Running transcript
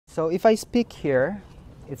So if I speak here,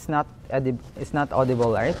 it's not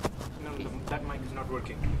audible, right? No, that mic is not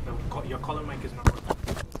working. Your column mic is not working.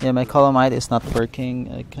 Yeah, my column mic is not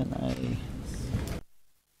working. Can I?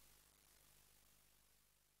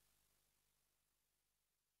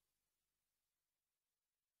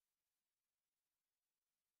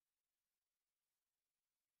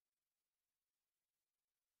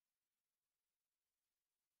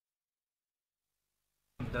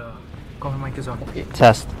 The column mic is on. Okay,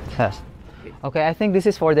 test. Okay, I think this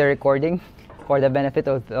is for the recording, for the benefit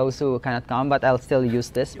of those who cannot come, but I'll still use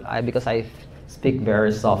this because I speak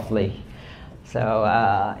very softly. So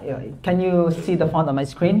can you see the font on my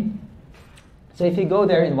screen? So if you go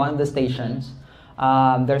there in one of the stations,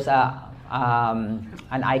 there's an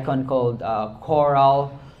icon called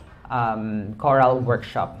Coral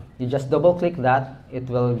Workshop. You just double click that, it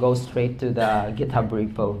will go straight to the GitHub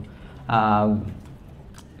repo.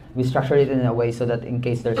 We structured it in a way so that in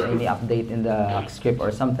case there's any update in the script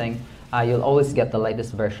or something, you'll always get the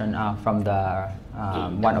latest version from the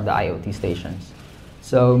one of the IoT stations.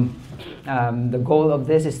 So the goal of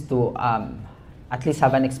this is to at least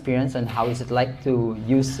have an experience on how is it like to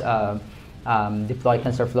use deploy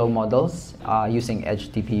TensorFlow models using Edge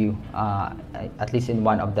TPU, at least in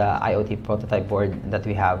one of the IoT prototype board that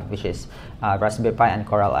we have, which is Raspberry Pi and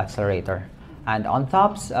Coral Accelerator. And on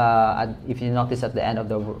tops, if you notice at the end of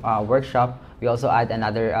the workshop, we also add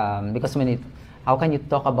another, because how can you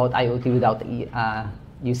talk about IoT without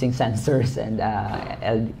using sensors and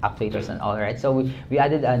actuators and all, right? So we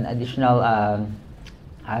added an additional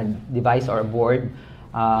device or a board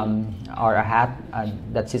or a hat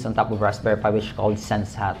that sits on top of Raspberry Pi, which is called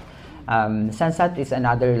SenseHat. SenseHat is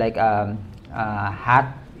another like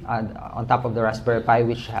hat on top of the Raspberry Pi,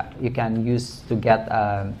 which you can use to get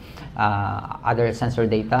other sensor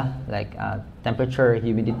data like temperature,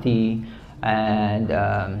 humidity, and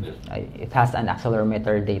it has an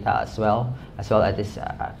accelerometer data as well as this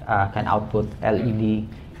can output LED,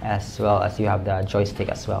 as well as you have the joystick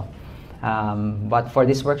as well. But for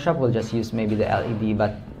this workshop, we'll just use maybe the LED,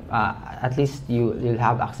 but at least you'll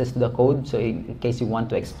have access to the code, so in case you want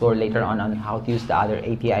to explore later on how to use the other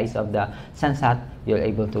APIs of the SenseHat, you're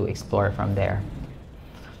able to explore from there.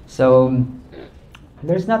 So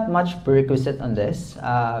there's not much prerequisite on this.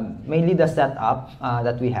 Mainly the setup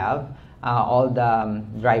that we have, all the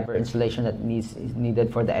driver installation that is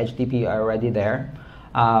needed for the Edge TPU are already there.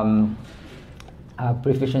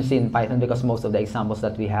 Proficiency in Python, because most of the examples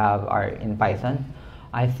that we have are in Python.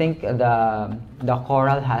 I think the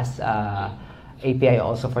Coral has API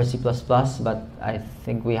also for C++, but I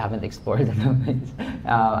think we haven't explored it.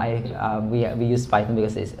 We use Python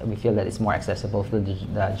because we feel that it's more accessible to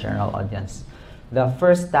the general audience. The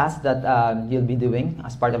first task that you'll be doing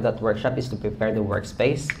as part of that workshop is to prepare the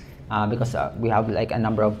workspace, because we have like a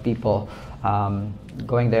number of people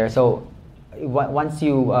going there. So once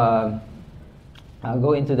you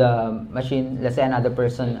go into the machine, let's say another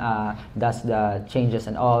person does the changes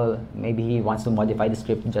and all, maybe he wants to modify the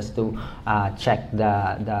script just to check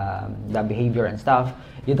the behavior and stuff,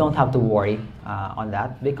 you don't have to worry on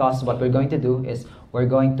that, because what we're going to do is we're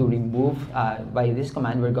going to remove, by this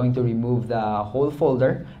command, we're going to remove the whole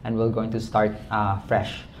folder and we're going to start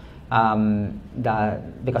fresh.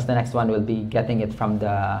 Because the next one will be getting it from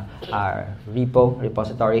the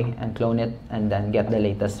repository and clone it and then get the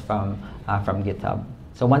latest from GitHub.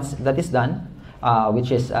 So once that is done,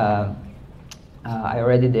 which is I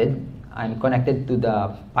already did, I'm connected to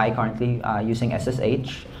the Pi currently using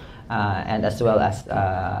SSH and as well as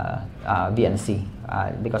VNC,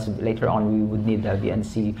 because later on we would need the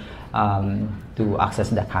VNC to access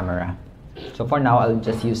the camera. So for now, I'll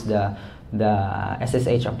just use the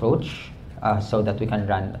SSH approach so that we can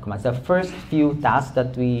run the commands. The first few tasks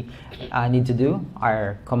that we need to do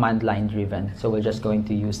are command line driven. So we're just going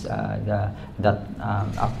to use that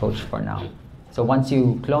approach for now. So once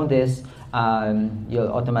you clone this,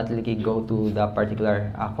 you'll automatically go to the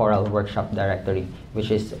particular Coral Workshop directory,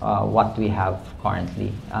 which is what we have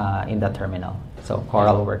currently in the terminal. So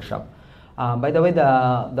Coral Workshop. By the way,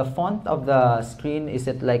 the font of the screen, is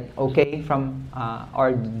it like okay from,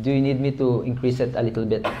 or do you need me to increase it a little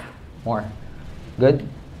bit more? Good.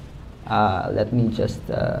 Let me just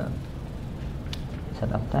set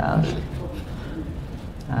up task.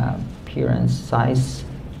 Appearance, size,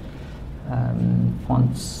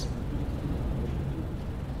 fonts.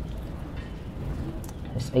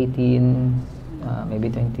 It's 18, maybe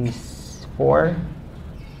 24.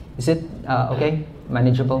 Is it okay?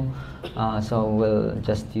 Manageable? So we'll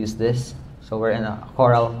just use this. So we're in a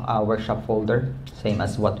Coral Workshop folder, same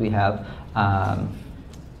as what we have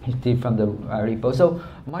from the repo. So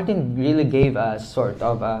Martin really gave a sort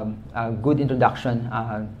of a good introduction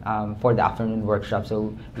for the afternoon workshop.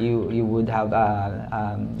 So you would have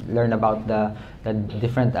learned about the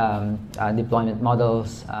different deployment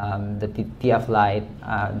models, the TF Lite,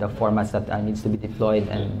 the formats that needs to be deployed,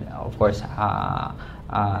 and of course the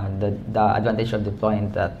advantage of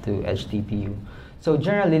deploying that to Edge TPU. So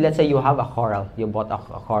generally, let's say you have a Coral, you bought a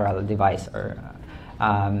Coral device, or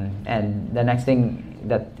and the next thing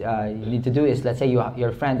that you need to do is, let's say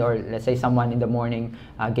your friend, or let's say someone in the morning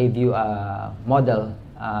gave you a model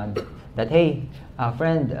that, hey,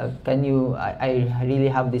 friend, can you, I really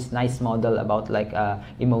have this nice model about like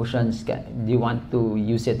emotions. Do you want to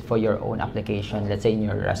use it for your own application, let's say in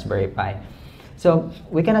your Raspberry Pi? So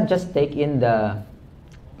we cannot just take in the,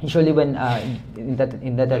 usually when in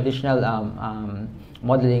the traditional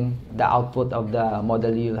modeling, the output of the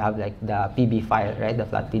model, you have like the PB file, right? The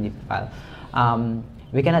flat PB file.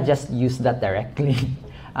 We cannot just use that directly.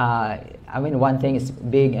 I mean, one thing is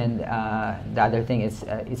big, and the other thing is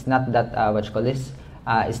it's not that what you call this.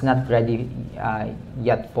 It's not ready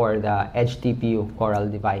yet for the Edge TPU Coral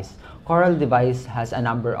device. Coral device has a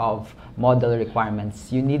number of model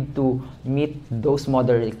requirements. You need to meet those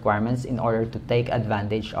model requirements in order to take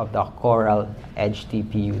advantage of the Coral Edge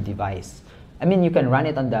TPU device. I mean, you can run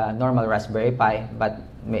it on the normal Raspberry Pi, but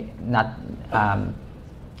may not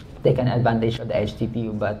take an advantage of the Edge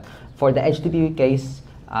TPU. But for the Edge TPU case,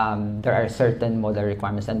 there are certain model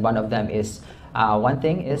requirements, and one of them is, one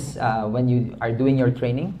thing is when you are doing your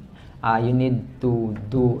training, you need to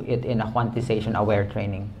do it in a quantization-aware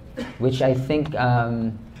training, which I think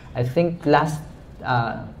last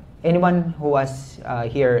anyone who was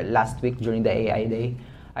here last week during the AI day,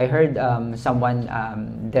 I heard someone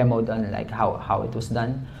demoed on like how it was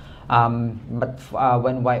done. But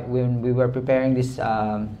when we were preparing this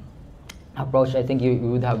approach, I think you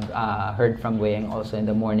would have heard from Wei also in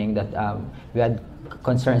the morning that we had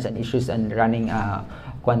concerns and issues in running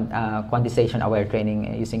quantization-aware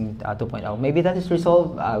training using 2.0. Maybe that is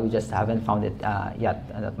resolved. We just haven't found it yet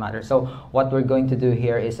in that matter. So what we're going to do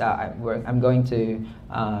here is I'm going to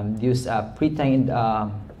use a pre-trained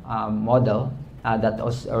model that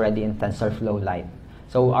was already in TensorFlow Lite.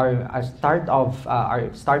 So our start of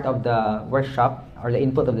the workshop, or the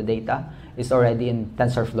input of the data, is already in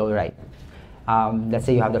TensorFlow Lite. Let's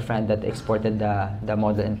say you have the friend that exported the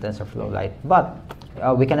model in TensorFlow Lite, but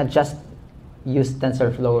we cannot just use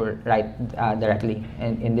TensorFlow Lite directly.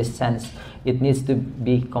 In this sense, it needs to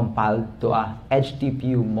be compiled to a Edge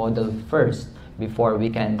TPU model first before we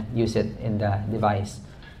can use it in the device.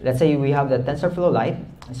 Let's say we have the TensorFlow Lite,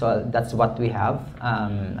 so that's what we have.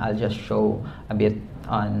 I'll just show a bit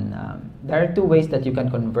on. There are two ways that you can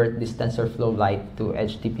convert this TensorFlow Lite to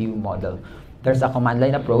Edge TPU model. There's a command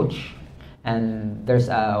line approach, and there's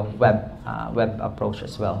a web approach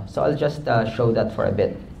as well. So I'll just show that for a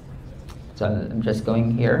bit. So I'm just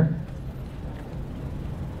going here.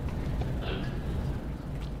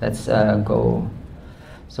 Let's go.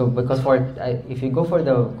 So because if you go for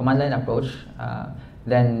the command line approach,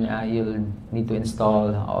 then you'll need to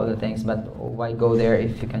install all the things. But why go there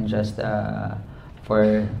if you can just,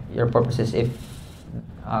 for your purposes, if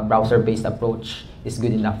browser-based approach is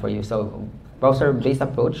good enough for you. So browser-based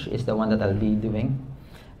approach is the one that I'll be doing.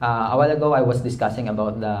 A while ago, I was discussing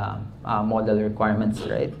about the model requirements,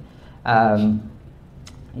 right?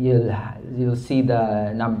 You'll see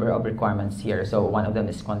the number of requirements here. So one of them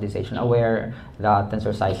is quantization aware, the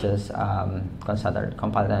tensor sizes,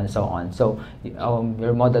 compiler, and so on. So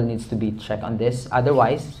your model needs to be checked on this.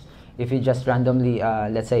 Otherwise, if you just randomly,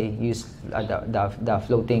 let's say, use the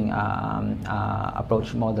floating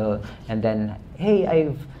approach model, and then, hey,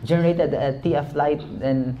 I've generated a TF Lite,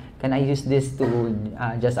 and can I use this to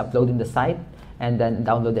just upload in the site, and then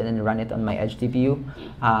download it and run it on my Edge TPU?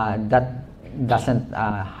 That doesn't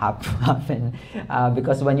happen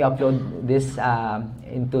because when you upload this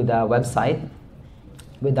into the website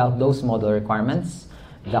without those model requirements,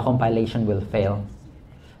 the compilation will fail.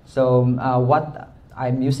 So what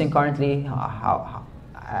I'm using currently,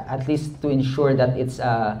 at least to ensure that it's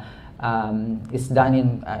done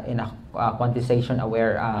in a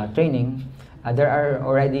quantization-aware training, there are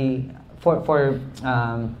already for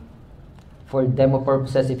demo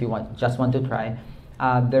purposes, if you just want to try,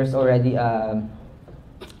 there's already a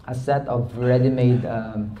set of ready-made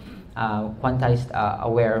quantized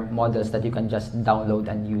aware models that you can just download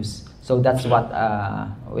and use. So that's what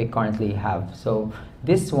we currently have. So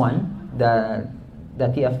this one, the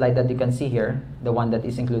TF Lite that you can see here, the one that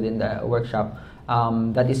is included in the workshop,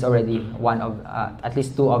 that is already one of at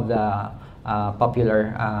least two of the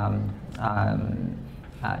popular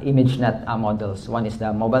ImageNet models. One is the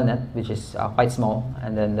MobileNet, which is quite small,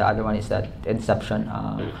 and then the other one is that Inception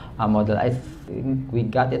model. I think we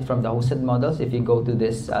got it from the hosted models. If you go to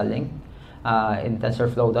this link in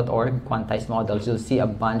TensorFlow.org, quantized models, you'll see a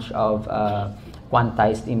bunch of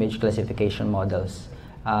quantized image classification models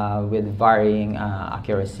with varying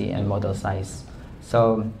accuracy and model size.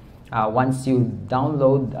 So once you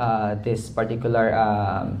download this particular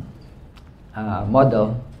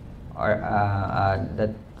model, or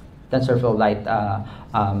the TensorFlow Lite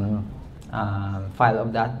file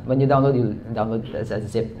of that, when you download, you'll download it as a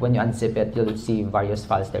zip. When you unzip it, you'll see various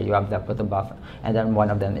files there. You have the protobuf, and then one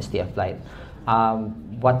of them is TF Lite.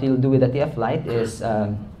 What you'll do with the TF Lite is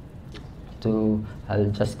I'll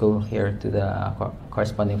just go here to the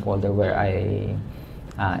corresponding folder where I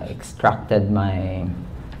extracted my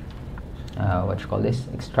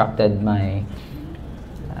extracted my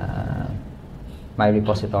my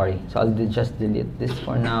repository. So I'll just delete this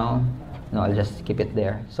for now. No, I'll just keep it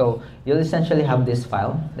there. So you'll essentially have this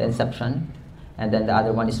file, the Inception, and then the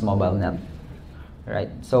other one is MobileNet, right?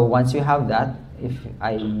 So once you have that, if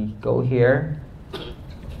I go here,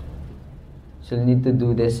 so you need to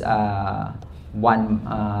do this one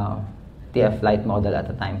TF Lite model at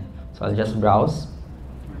a time. So I'll just browse,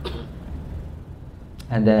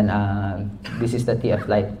 and then this is the TF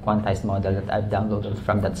Lite quantized model that I've downloaded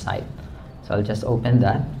from that site. So I'll just open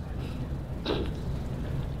that.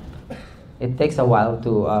 It takes a while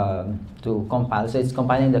to compile, so it's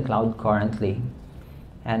compiling in the cloud currently.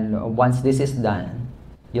 And once this is done,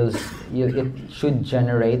 it should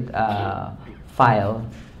generate a file,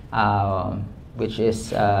 which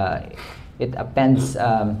is it appends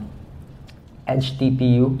Edge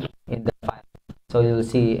TPU in the file. So you'll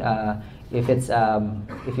see if it's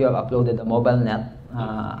if you have uploaded a MobileNet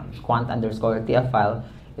quant_TF file,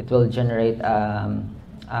 it will generate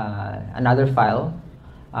another file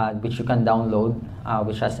which you can download,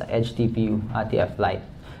 which has Edge TPU TF Lite.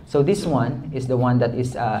 So this one is the one that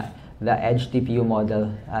is the Edge TPU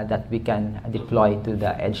model that we can deploy to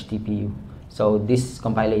the Edge TPU. So this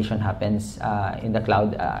compilation happens in the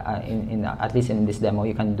cloud. At least in this demo,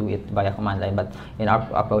 you can do it via command line. But in our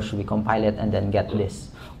approach, we compile it and then get this.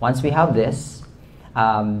 Once we have this,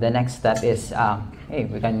 the next step is hey,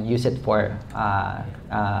 we can use it for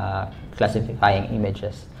classifying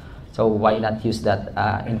images. So why not use that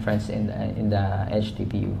inference in the Edge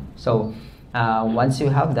TPU? So once you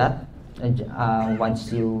have that,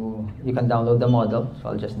 once you can download the model. So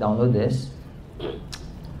I'll just download this.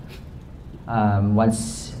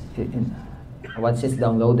 Once it's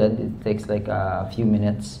downloaded, it takes like a few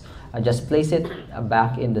minutes. Just place it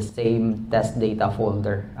back in the same test data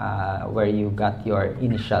folder where you got your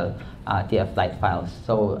initial TF Lite files.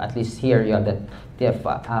 So at least here you have the TF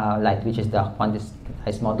Lite, which is the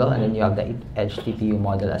quantized model, and then you have the Edge TPU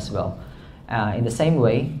model as well. In the same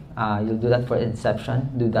way, you'll do that for Inception,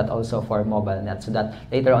 do that also for MobileNet, so that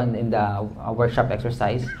later on in the workshop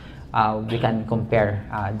exercise, we can compare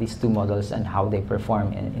these two models and how they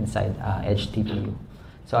perform inside Edge TPU.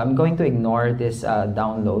 So I'm going to ignore this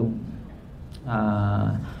download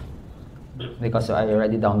because I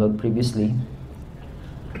already downloaded previously.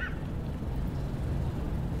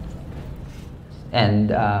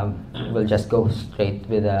 And we'll just go straight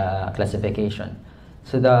with classification.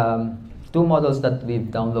 So the two models that we've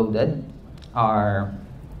downloaded are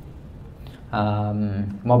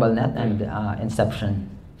MobileNet and Inception.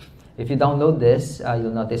 If you download this,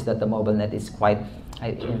 you'll notice that the MobileNet is quite,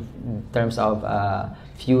 in terms of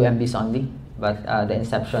few MBs only, but the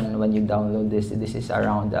Inception, when you download this is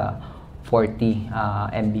around 40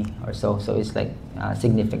 MB or so. So it's like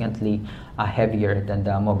significantly heavier than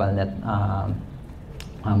the MobileNet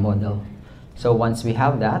model. So once we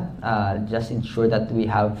have that, just ensure that we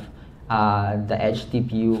have the Edge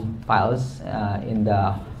TPU files in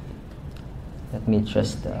the. Let me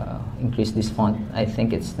just increase this font. I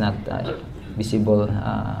think it's not visible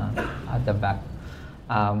at the back.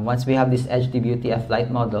 Once we have this Edge TPU TF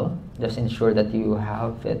Lite model, just ensure that you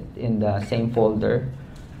have it in the same folder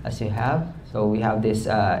as you have. So we have this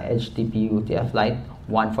Edge TPU TF Lite,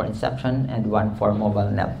 one for Inception and one for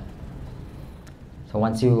MobileNet. So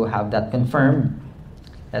once you have that confirmed,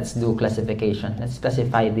 let's do classification. Let's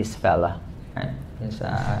classify this fella. Right? This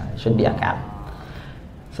should be a cat.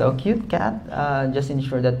 So cute cat, just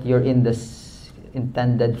ensure that you're in this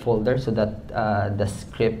intended folder so that the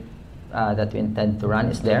script that you intend to run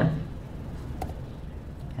is there.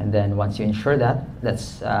 And then once you ensure that,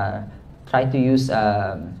 let's try to use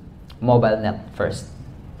MobileNet first.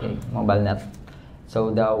 Okay, MobileNet. So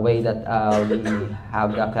the way that we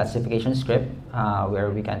have the classification script where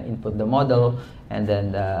we can input the model and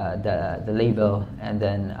then the label, and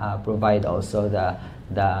then provide also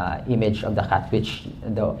the image of the cat, which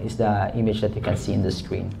is the image that you can see in the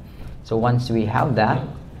screen. So once we have that,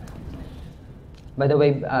 by the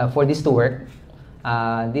way, for this to work,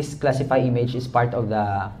 this classify image is part of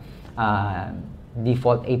the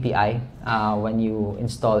default API when you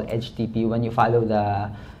install Edge TPU, when you follow the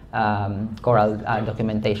Coral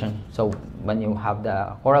documentation. So when you have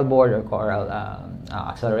the Coral board or Coral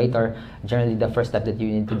accelerator, generally the first step that you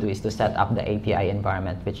need to do is to set up the API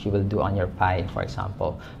environment, which you will do on your Pi, for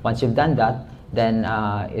example. Once you've done that, then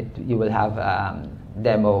you will have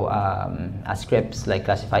demo scripts like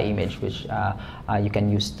classify image, which you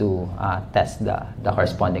can use to test the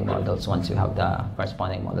corresponding models once you have the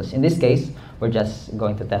corresponding models. In this case, we're just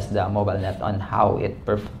going to test the mobile net on how it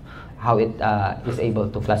is able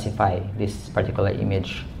to classify this particular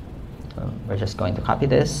image. So we're just going to copy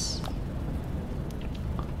this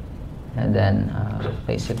and then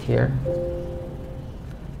paste it here.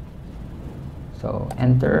 So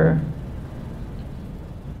enter.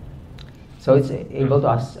 So it's able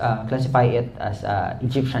to classify it as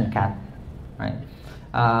Egyptian cat, right?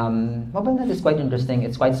 MobileNet is quite interesting.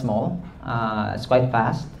 It's quite small. It's quite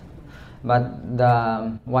fast. But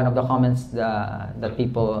one of the comments that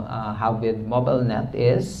people have with MobileNet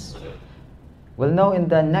is, we'll know in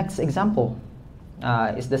the next example.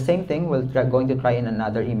 It's the same thing. We're going to try in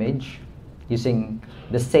another image using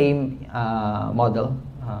the same model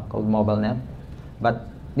called MobileNet. But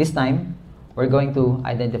this time, we're going to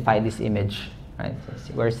identify this image, right?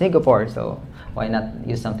 So we're Singapore, so why not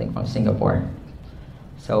use something from Singapore?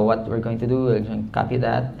 So what we're going to do, we're going to copy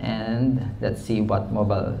that, and let's see what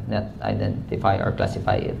MobileNet identify or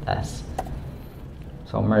classify it as.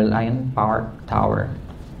 So Merlion Park Tower.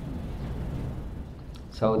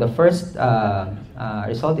 So the first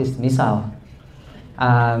result is missile.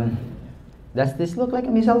 Does this look like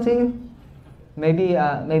a missile to you? Maybe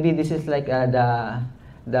this is like the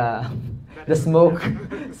smoke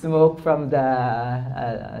from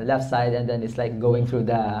the left side, and then it's like going through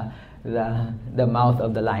the mouth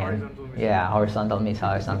of the lion. Yeah, horizontal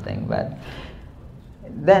missile or something. But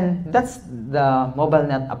then that's the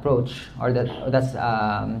MobileNet approach, or that's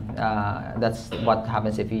what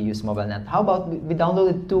happens if you use MobileNet. How about we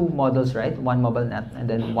downloaded two models, right? One MobileNet and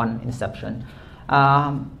then one Inception.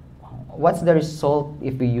 What's the result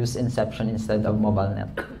if we use Inception instead of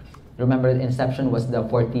MobileNet? Remember, Inception was the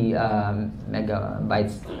 40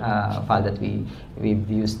 megabytes file that we've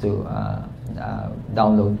used to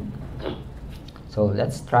download. So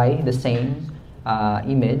let's try the same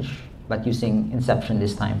image, but using Inception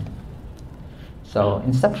this time. So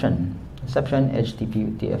Inception Edge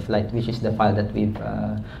TPU TF Lite, which is the file that we've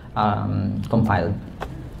compiled.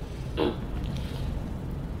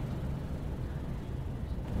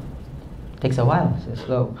 Takes a while, so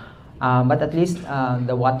slow. But at least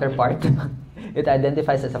the water part, it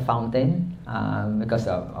identifies as a fountain because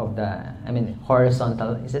of the,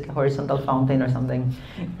 horizontal. Is it a horizontal fountain or something?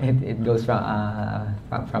 It goes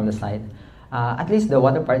from the side. At least the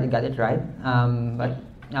water part, you got it right. But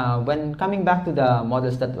when coming back to the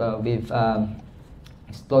models that we've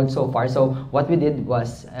explored so far, so what we did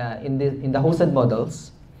was in the hosted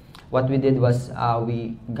models, what we did was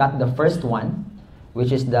we got the first one,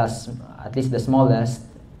 which is at least the smallest,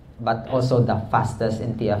 but also the fastest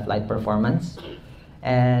in TF Lite performance,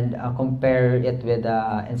 and compare it with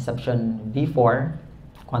the Inception V4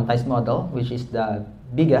 quantized model, which is the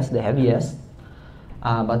biggest, the heaviest,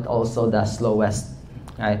 but also the slowest,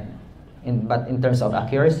 right? But in terms of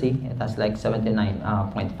accuracy, it has like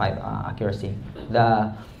 79.5 accuracy.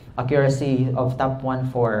 The accuracy of top one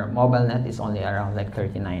for MobileNet is only around like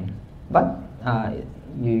 39, but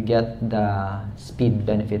you get the speed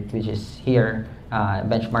benefit, which is here.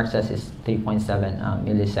 Benchmark says is 3.7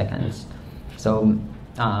 milliseconds. So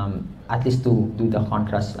at least to do the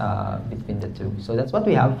contrast between the two. So that's what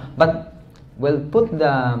we have. But we'll put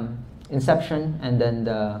the Inception and then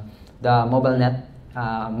the MobileNet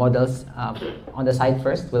models on the side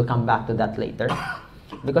first. We'll come back to that later.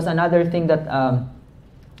 Because another thing that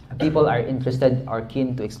people are interested or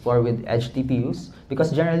keen to explore with Edge TPUs,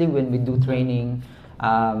 because generally when we do training,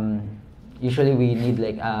 usually we need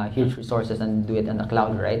like huge resources and do it in the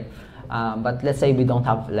cloud, right? But let's say we don't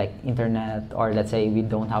have like internet, or let's say we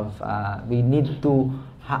don't have,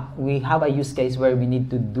 we have a use case where we need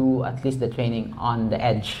to do at least the training on the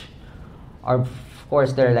edge. Or of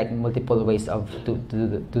course there are like multiple ways to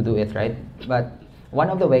do it, right? But one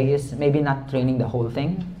of the ways is maybe not training the whole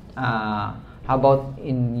thing. How about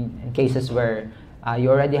in cases where you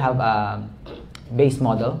already have base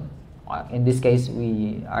model. In this case,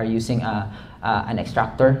 we are using an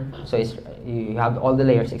extractor. So you have all the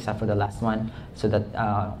layers except for the last one, so that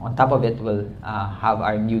on top of it we'll have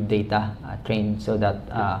our new data trained, so that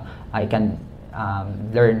I can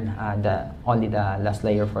learn only the last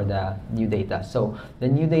layer for the new data. So the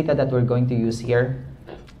new data that we're going to use here,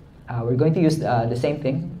 we're going to use the same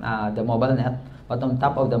thing, the mobile net, but on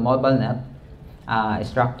top of the mobile net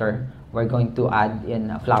extractor, we're going to add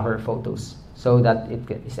in flower photos, so that it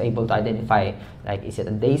is able to identify, like, is it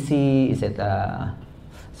a daisy, is it a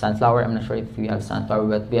sunflower? I'm not sure if we have sunflower,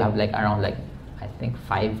 but we have like around, like, I think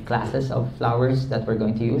 5 classes of flowers that we're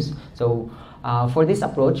going to use. So for this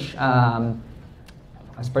approach,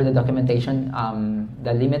 as per the documentation,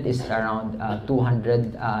 the limit is around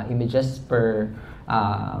 200 images per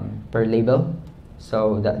label.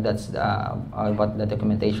 So that's what the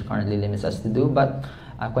documentation currently limits us to do. But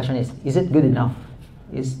question is it good enough?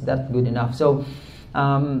 Is that good enough? So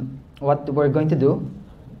what we're going to do,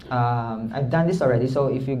 I've done this already. So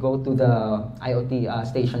if you go to the IoT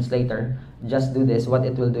stations later, just do this. What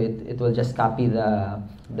it will do, it will just copy the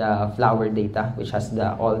flower data, which has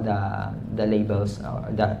all the labels,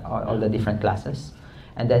 all the different classes,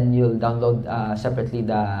 and then you'll download separately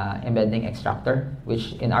the embedding extractor,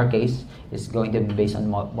 which in our case is going to be based on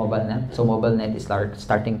MobileNet. So MobileNet is our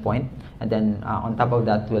starting point, and then on top of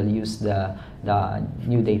that, we'll use the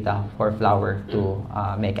new data for flower to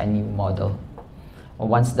make a new model.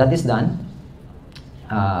 Once that is done,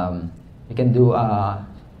 you can do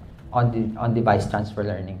on-device transfer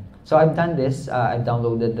learning. So I've done this. I've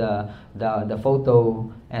downloaded the photo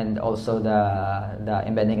and also the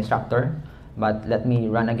embedding extractor. But let me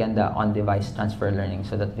run again the on-device transfer learning,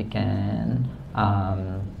 so that we can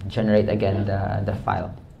generate again the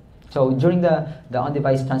file. So during the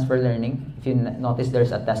on-device transfer learning, if you notice,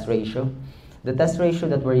 there's a test ratio. The test ratio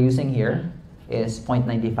that we're using here is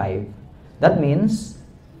 0.95. That means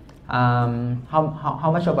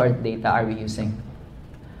how much of our data are we using?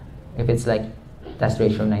 If it's like test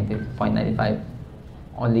ratio 0.95,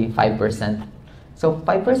 only 5%. So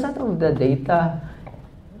 5% of the data,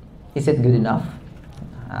 is it good enough?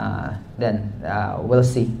 Then we'll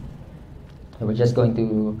see. So we're just going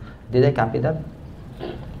to, did I copy that?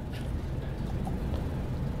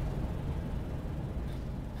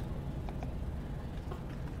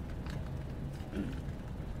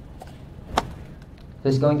 So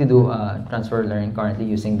it's going to do transfer learning currently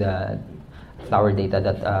using the flower data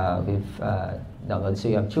that we've downloaded. So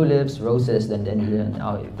you have tulips, roses, then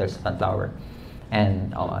there's sunflower,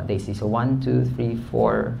 and daisy. So 1, 2, 3,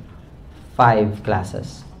 4, 5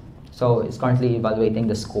 classes. So it's currently evaluating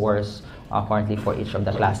the scores currently for each of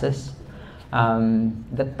the classes.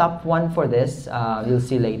 The top one for this, you'll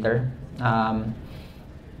see later.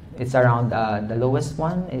 It's around, the lowest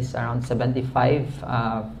one is around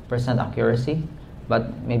 75% accuracy,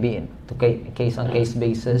 but maybe to case-on-case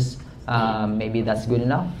basis, maybe that's good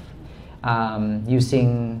enough.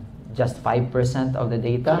 Using just 5% of the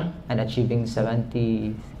data and achieving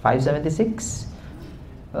 75, 76.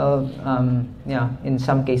 Yeah, in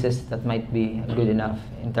some cases that might be good enough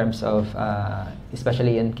in terms of,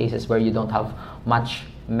 especially in cases where you don't have much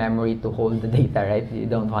memory to hold the data, right? You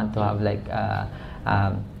don't want to have like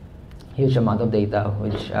huge amount of data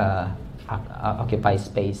which occupies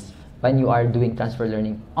space. When you are doing transfer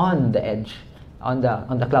learning on the edge, on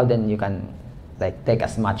the cloud, then you can like take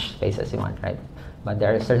as much space as you want, right? But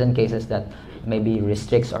there are certain cases that maybe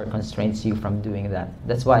restricts or constrains you from doing that.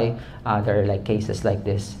 That's why there are like cases like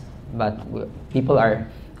this. But people are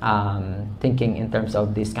thinking in terms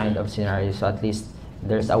of this kind of scenarios. So at least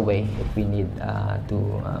there's a way if we need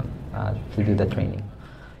to do the training.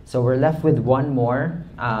 So we're left with one more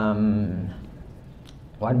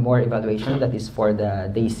evaluation, that is for the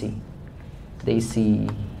daisy. Daisy,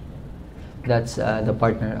 that's the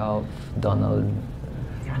partner of Donald.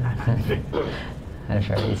 I'm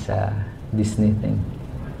sure it's a Disney thing.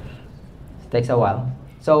 It takes a while.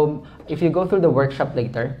 So if you go through the workshop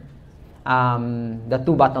later, the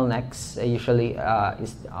 2 bottlenecks usually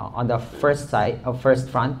is on the first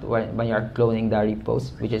front when you're cloning the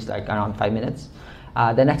repos, which is like around 5 minutes.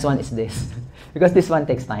 The next one is this, because this one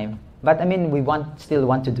takes time. But I mean, we still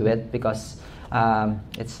want to do it because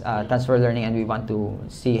it's transfer learning, and we want to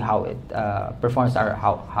see how it performs, or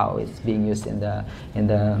how it's being used in the in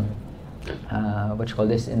the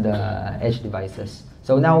edge devices.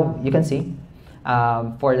 So now you can see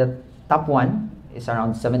for the top one is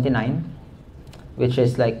around 79, which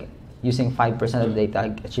is like using 5% of the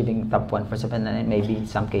data, achieving top one for 79. Maybe in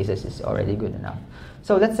some cases is already good enough.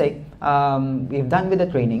 So let's say we've done with the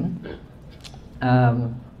training.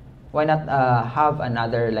 why not have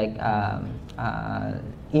another like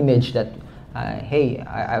image that, hey,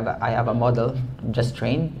 I have a model just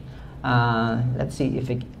trained. Let's see if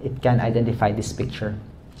it can identify this picture.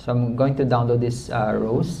 So I'm going to download this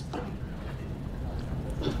rows,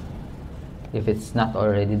 if it's not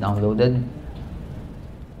already downloaded.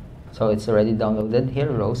 So it's already downloaded here,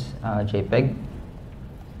 rows, JPEG.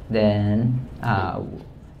 Then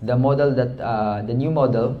the model that, the new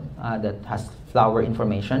model that has flower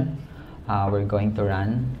information, we're going to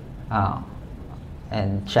run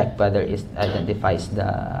and check whether it identifies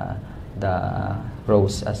the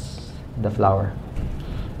rose as the flower.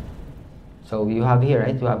 So you have here,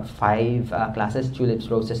 right? You have 5 classes: tulips,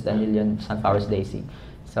 roses, dandelion, sunflowers, daisy.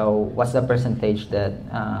 So what's the percentage that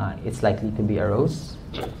it's likely to be a rose?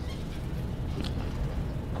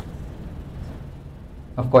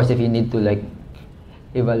 Of course, if you need to like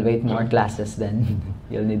evaluate more classes, then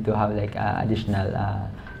you'll need to have like additional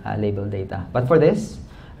label data. But for this,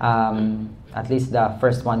 at least the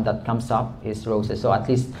first one that comes up is roses. So at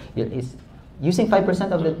least using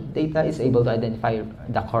 5% of the data is able to identify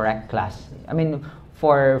the correct class. I mean,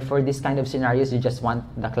 for this kind of scenarios, you just want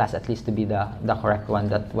the class at least to be the correct one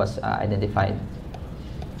that was identified.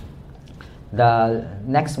 The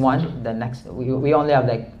next one, we only have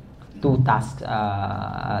like 2 tasks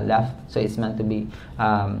left, so it's meant to be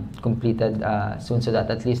completed soon, so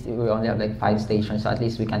that at least we only have like 5 stations, so at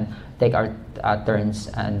least we can take our turns,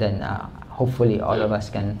 and then hopefully all of us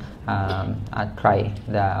can try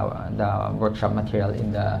the workshop material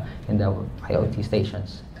in the IoT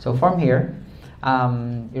stations. So from here,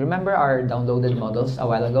 you remember our downloaded models a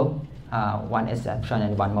while ago, one is caption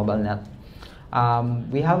and one mobile net.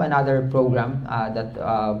 We have another program that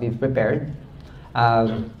we've prepared.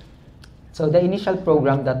 So the initial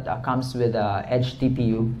program that comes with Edge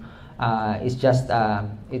TPU is just,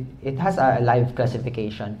 it has a live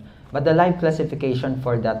classification. But the live classification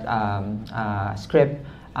for that script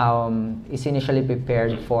is initially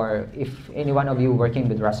prepared for if any one of you working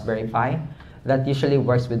with Raspberry Pi, that usually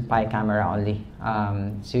works with Pi camera only.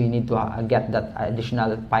 So you need to get that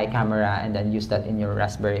additional Pi camera and then use that in your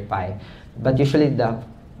Raspberry Pi. But usually the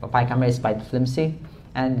Pi camera is quite flimsy.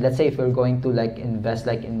 And let's say if you're going to like invest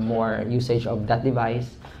like in more usage of that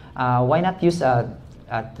device, why not use a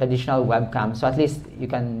traditional webcam? So at least you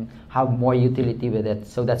can have more utility with it.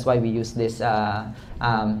 So that's why we use this normal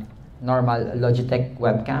Logitech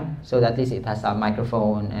webcam. So that at least it has a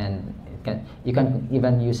microphone, and you can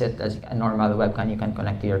even use it as a normal webcam. You can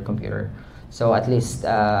connect to your computer. So at least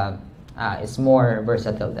it's more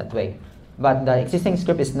versatile that way. But the existing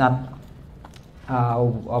script is not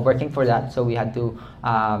working for that, so we had to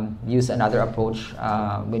use another approach,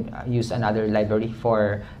 use another library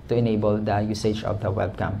to enable the usage of the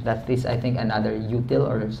webcam. That is, I think, another util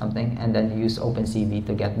or something, and then use OpenCV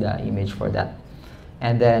to get the image for that.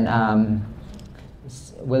 And then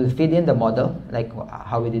we'll feed in the model, like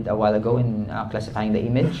how we did a while ago in classifying the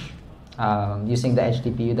image, using the Edge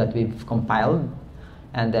TPU that we've compiled.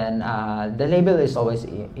 And then the label is always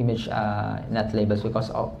ImageNet labels,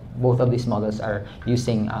 because both of these models are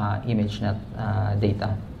using ImageNet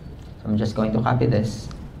data. So I'm just going to copy this.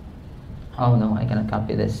 Oh no, I cannot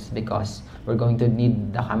copy this because we're going to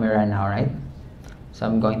need the camera now, right? So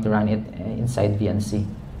I'm going to run it inside VNC.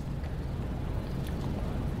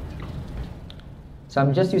 So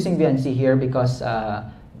I'm just using VNC here because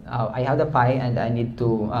I have the Pi and I need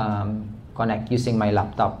to connect using my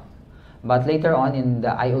laptop. But later on in the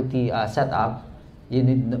IoT setup, you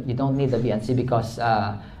don't need the VNC because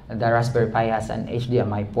the Raspberry Pi has an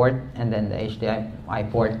HDMI port, and then the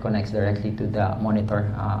HDMI port connects directly to the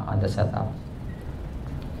monitor on the setup.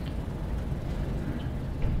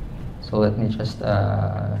 So let me just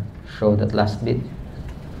show that last bit.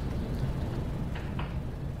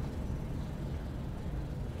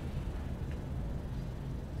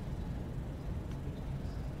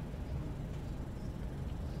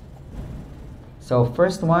 So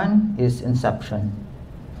first one is inception.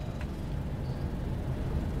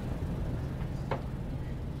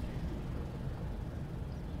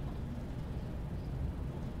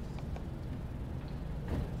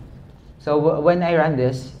 So when I run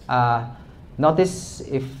this, notice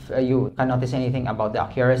if you can notice anything about the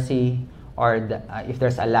accuracy or if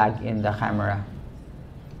there's a lag in the camera.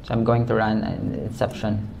 So I'm going to run an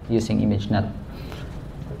inception using ImageNet.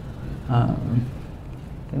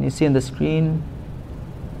 Can you see on the screen?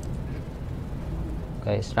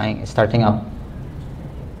 Okay, it's starting up.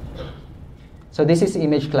 So this is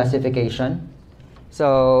image classification.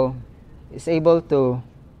 So it's able to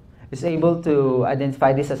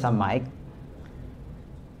identify this as a mic,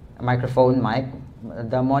 a microphone mic,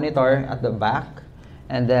 the monitor at the back,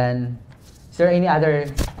 And then, is there any other?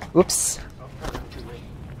 Oops.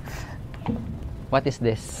 What is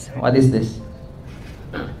this? What is this?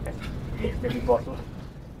 Maybe bottle.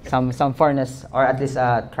 Some furnace, or at least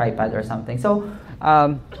a tripod or something. So,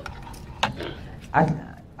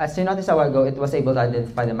 as you noticed a while ago, it was able to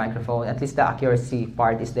identify the microphone. At least the accuracy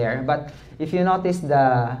part is there. But if you notice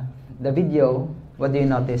the video, what do you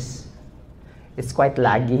notice? It's quite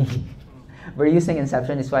laggy. We're using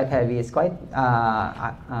Inception. It's quite heavy. It's quite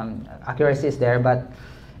accuracy is there, but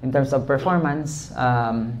in terms of performance,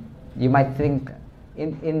 you might think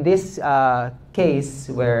in this case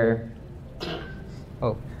where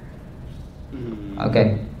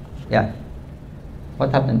okay, yeah,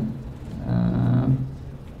 what happened?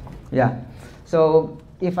 Yeah, so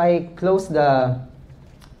if I close the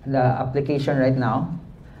application right now,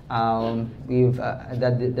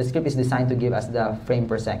 the script is designed to give us the frame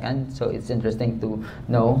per second, so it's interesting to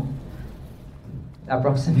know the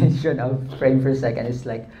approximation of frame per second is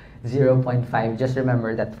like 0.5. Just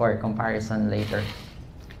remember that for comparison later.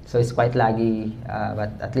 So it's quite laggy,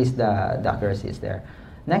 but at least the accuracy is there.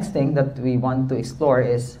 Next thing that we want to explore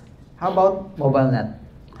is, how about MobileNet?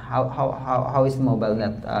 How is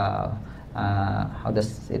MobileNet? How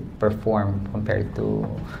does it perform compared to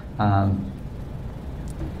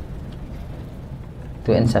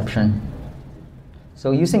Inception?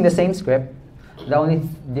 So using the same script, the only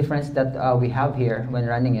difference that we have here when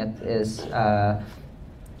running it is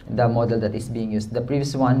the model that is being used. The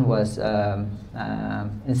previous one was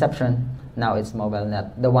Inception. Now it's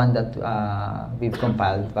MobileNet, the one that we've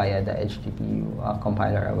compiled via the Edge TPU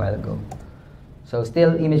compiler a while ago. So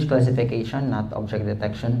still image classification, not object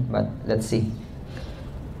detection, but let's see.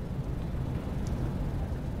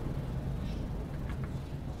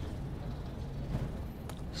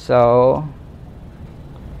 So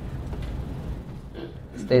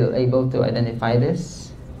still able to identify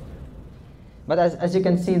this. But as you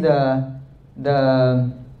can see,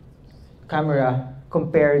 the camera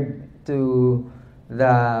compared to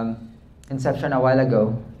the Inception a while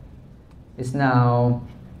ago is now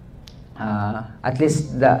at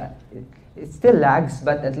least it still lags,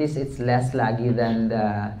 but at least it's less laggy than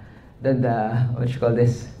the what you call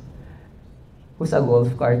this? Who's a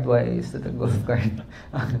golf cart? Why is it a golf cart?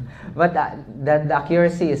 But the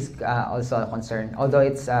accuracy is also a concern, although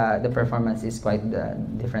it's the performance is quite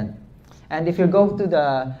different. And if you go to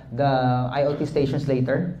the IoT stations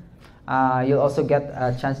later, you'll also get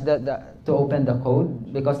a chance to open the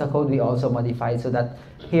code, because the code we also modified so that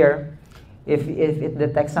here, if it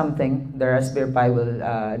detects something, the Raspberry Pi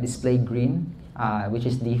will display green, which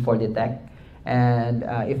is D for detect. And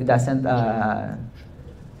if it doesn't,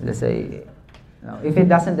 let's say, if it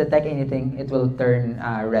doesn't detect anything, it will turn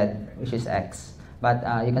red, which is X. But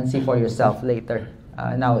you can see for yourself later.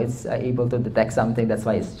 Now it's able to detect something, that's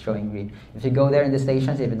why it's showing green. If you go there in the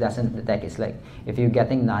stations, if it doesn't detect, it's like, if you're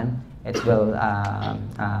getting none, it will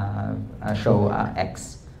show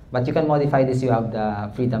X. But you can modify this, you have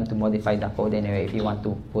the freedom to modify the code anyway if you want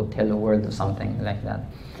to put hello world or something like that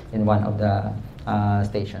in one of the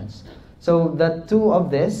stations. So the two of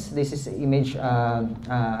this is image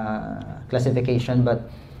classification, but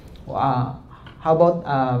how about,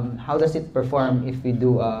 how does it perform if we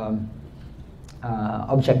do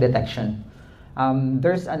object detection?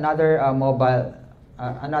 There's another model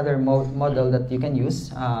that you can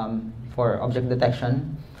use for object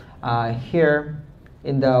detection. Here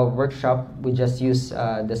in the workshop, we just use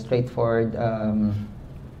the straightforward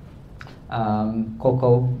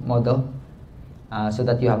COCO model, so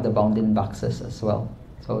that you have the bounding boxes as well.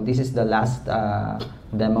 So this is the last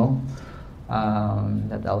demo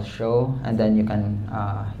that I'll show, and then you can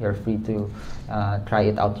you're free to try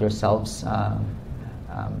it out yourselves.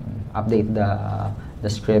 Update the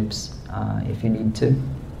scripts if you need to.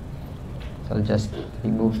 So I'll just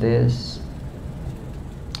remove this.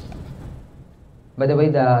 By the way,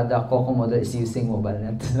 the COCO model is using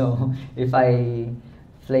MobileNet. So if I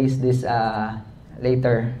place this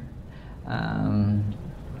later,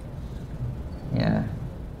 yeah,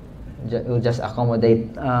 it will just accommodate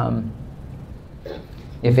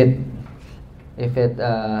if it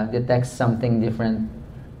detects something different.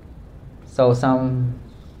 So some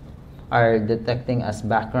are detecting as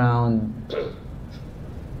background.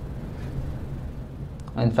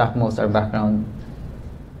 In fact, most are background.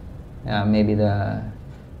 Maybe the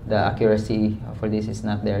accuracy for this is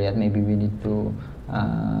not there yet. Maybe we need to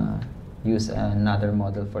use another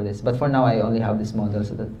model for this. But for now, I only have this model,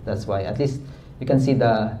 so that's why. At least you can see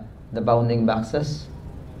the bounding boxes.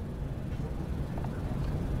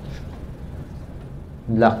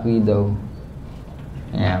 Black Widow.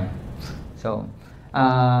 Yeah. So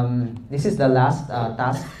This is the last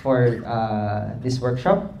task for this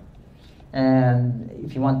workshop. And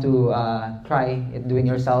if you want to try it doing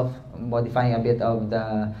yourself, modifying a bit of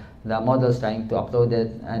the models, trying to upload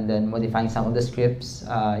it, and then modifying some of the scripts,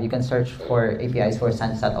 you can search for APIs for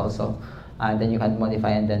SunSat also. Then you can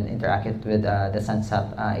modify and then interact it with the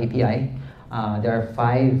SunSat API. There are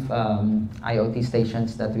 5 IoT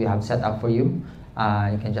stations that we have set up for you.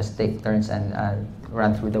 You can just take turns and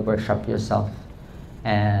run through the workshop yourself.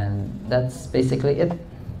 And that's basically it.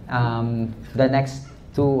 The next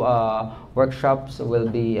 2 workshops will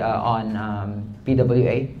be on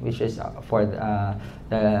PWA, which is for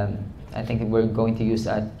I think we're going to use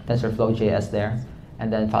TensorFlow JS there,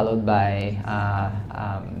 and then followed by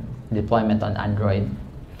deployment on Android.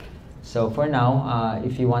 So for now,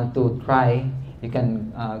 if you want to try, you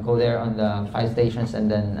can go there on the 5 stations, and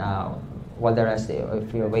then while the rest,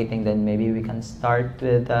 if you're waiting, then maybe we can start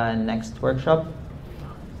with the next workshop.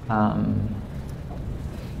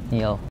 Neil.